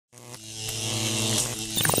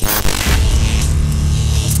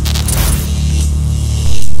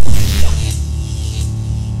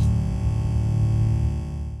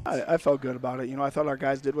I felt good about it. I thought our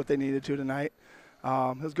guys did what they needed to tonight.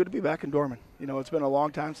 It was good to be back in Dorman. It's been a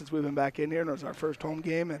long time since we've been back in here, and it was our first home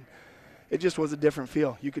game, and it just was a different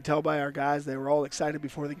feel. You could tell by our guys, they were all excited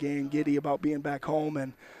before the game, giddy about being back home,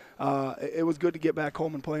 and it was good to get back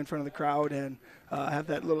home and play in front of the crowd and have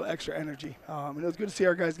that little extra energy. And it was good to see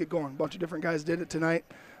our guys get going. A bunch of different guys did it tonight,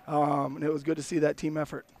 and it was good to see that team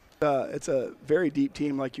effort. It's a very deep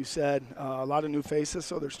team, like you said. A lot of new faces,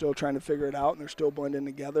 so they're still trying to figure it out, and they're still blending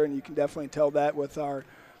together, and you can definitely tell that with our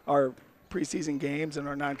preseason games and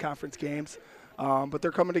our non-conference games. But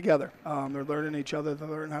they're coming together. They're learning each other. They're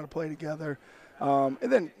learning how to play together. And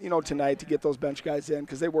then, tonight to get those bench guys in,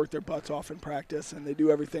 because they work their butts off in practice, and they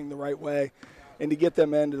do everything the right way. And to get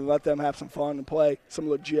them in, to let them have some fun and play some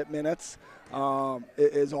legit minutes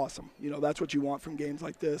is awesome. That's what you want from games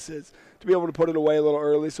like this, is to be able to put it away a little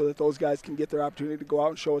early so that those guys can get their opportunity to go out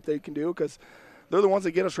and show what they can do, because they're the ones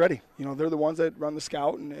that get us ready. They're the ones that run the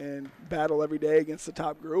scout and battle every day against the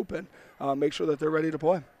top group and make sure that they're ready to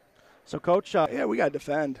play. So, Coach, yeah, we got to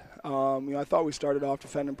defend. I thought we started off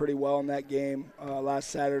defending pretty well in that game last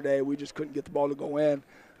Saturday. We just couldn't get the ball to go in.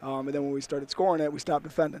 And then when we started scoring it, we stopped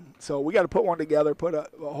defending. So we got to put one together, put a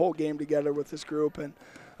whole game together with this group, and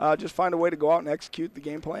just find a way to go out and execute the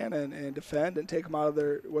game plan and defend and take them out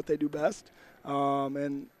of what they do best,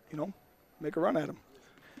 and make a run at them.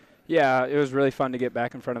 Yeah, it was really fun to get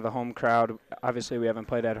back in front of the home crowd. Obviously, we haven't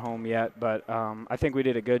played at home yet, but I think we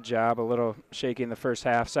did a good job. A little shaky in the first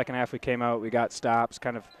half. Second half, we came out, we got stops,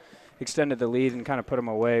 kind of extended the lead and kind of put them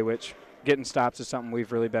away, which getting stops is something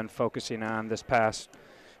we've really been focusing on this past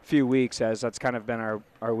few weeks, as that's kind of been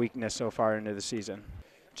our weakness so far into the season.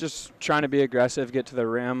 Just trying to be aggressive, get to the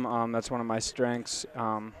rim. That's one of my strengths.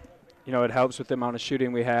 It helps with the amount of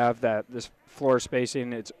shooting we have, that this floor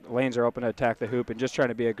spacing, lanes are open to attack the hoop, and just trying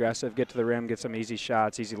to be aggressive, get to the rim, get some easy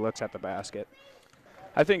shots, easy looks at the basket.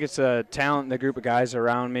 I think it's a talent in the group of guys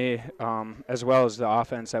around me, as well as the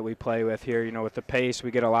offense that we play with here. With the pace,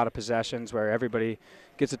 we get a lot of possessions where everybody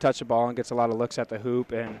gets to touch the ball and gets a lot of looks at the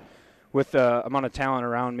hoop, and with the amount of talent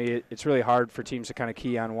around me, it's really hard for teams to kind of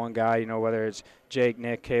key on one guy, whether it's Jake,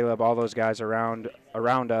 Nick, Caleb, all those guys around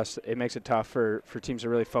us. It makes it tough for teams to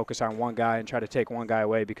really focus on one guy and try to take one guy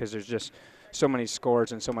away, because there's just so many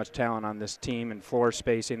scores and so much talent on this team and floor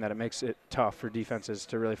spacing that it makes it tough for defenses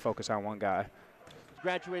to really focus on one guy.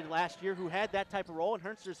 Graduated last year, who had that type of role, and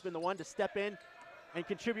Hernster's been the one to step in and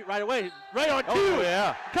contribute right away. Right on two! Oh,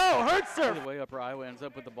 yeah. Kyle Hernster! The way Upper Iowa ends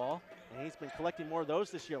up with the ball. And he's been collecting more of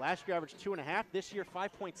those this year. Last year averaged 2.5. This year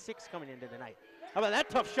 5.6 coming into the night. How about that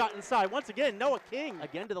tough shot inside? Once again, Noah King.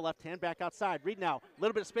 Again to the left hand, back outside. Reed now, a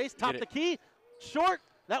little bit of space, top the key. Short,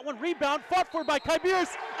 that one rebound, fought for by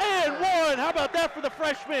Kybierz, and one. How about that for the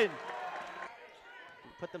freshman?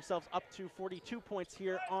 Put themselves up to 42 points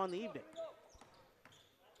here on the evening.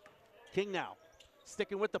 King now,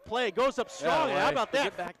 sticking with the play, goes up strong. Yeah, how about that?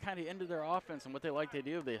 Get back kind of into their offense and what they like to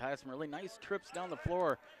do. They had some really nice trips down the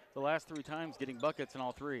floor the last 3 times, getting buckets in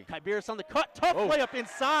all 3. Kybierz on the cut, tough layup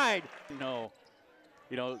inside.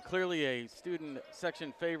 Clearly a student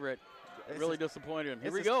section favorite. Really disappointed him.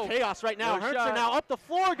 Here we go. Chaos right now. Another Hernster shot. now up the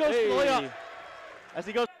floor, goes for the layup. As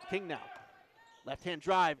he goes, King now. Left hand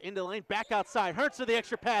drive into the lane, back outside. Hernster the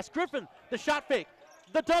extra pass. Griffin the shot fake.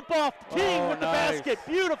 The dump off. King with the basket.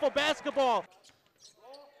 Beautiful basketball.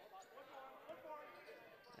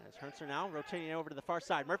 As Hernster now rotating over to the far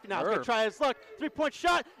side. Murphy now is going to try his luck. 3-point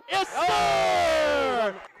shot. Yes,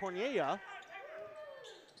 sir! Cornelia,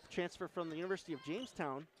 transfer from the University of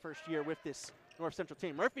Jamestown, first year with this North Central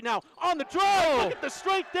team. Murphy now on the drive. Look at the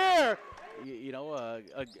strength there.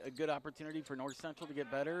 A good opportunity for North Central to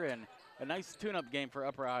get better, and a nice tune-up game for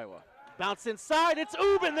Upper Iowa. Bounce inside. It's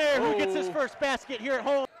Ubin there who gets his first basket here at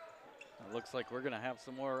home. It looks like we're going to have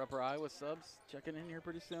some more Upper Iowa subs checking in here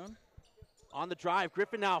pretty soon. On the drive,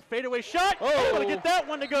 Griffin now, fadeaway shot. Able to get that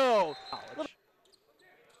one to go.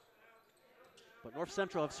 But North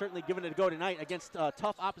Central have certainly given it a go tonight against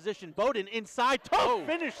tough opposition. Bowden inside, tough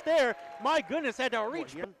finish there. My goodness, had to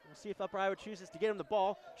reach. We'll see if Upper Iowa chooses to get him the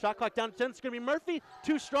ball. Shot clock down to 10. It's going to be Murphy.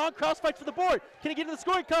 Too strong, cross fight for the board. Can he get into the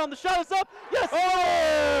scoring column? The shot is up. Yes,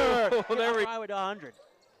 sir! There we Upper Iowa to 100.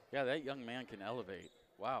 Yeah, that young man can elevate.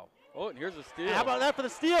 Wow. Oh, and here's a steal. And how about that for the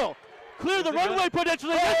steal? Clear the runway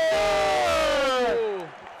potentially. Yes, sir!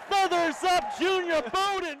 Feathers up, Junior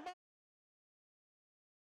Bowden.